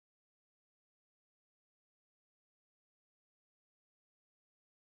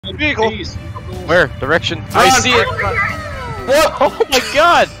vehicle. Please. Where? Direction? Run. I see it. What? Oh my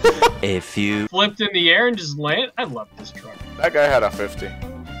god! A few. Flipped in the air and just landed. I love this truck. That guy had a 50.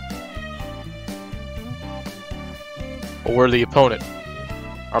 But we're the opponent.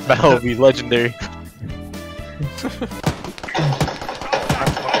 Our battle will be legendary.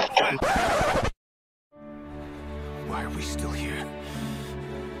 Why are we still here?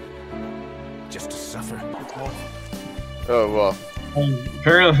 Just to suffer. Oh well.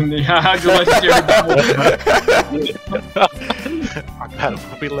 Apparently, how'd you legendary battle? Our battle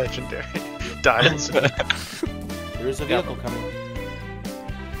will be legendary. Dials. There is a vehicle coming.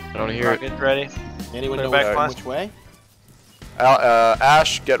 I don't hear it. Get ready. Anyone Clear know back last. which way?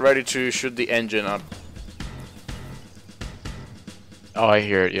 Ash, get ready to shoot the engine up. Oh, I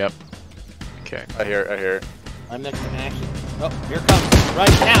hear it. Yep. Okay. I hear it. I'm next to action. Oh, here it comes.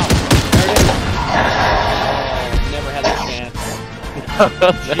 Right now. There it is. Oh, never had a chance.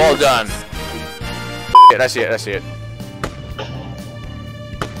 Well done. I see it.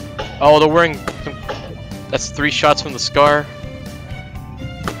 Oh, they're wearing. That's 3 shots from the scar.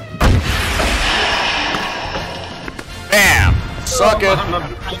 Bam! Suck it.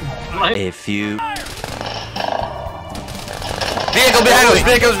 A few. Vehicle behind us.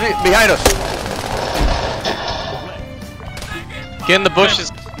 Vehicles behind us. Get in the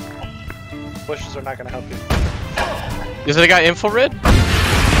bushes. Bushes are not gonna help you. Is it a guy infrared?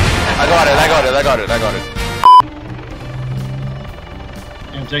 I got it.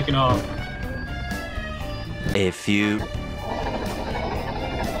 I'm taking off. A few.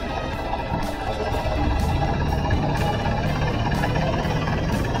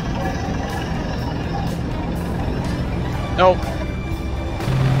 No.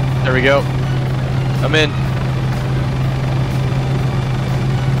 There we go. I'm in.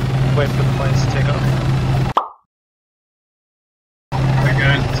 Wait for the planes to take off. Alright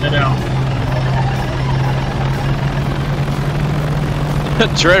guys, head out.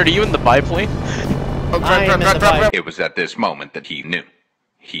 Jared, are you in the biplane? Oh, grab. It was at this moment that he knew.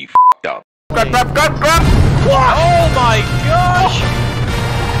 He f***ed up. Grab! Oh my gosh!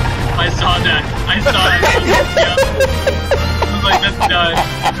 I saw that. I was like, that's done.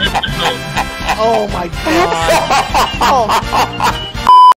 Oh my god. Oh.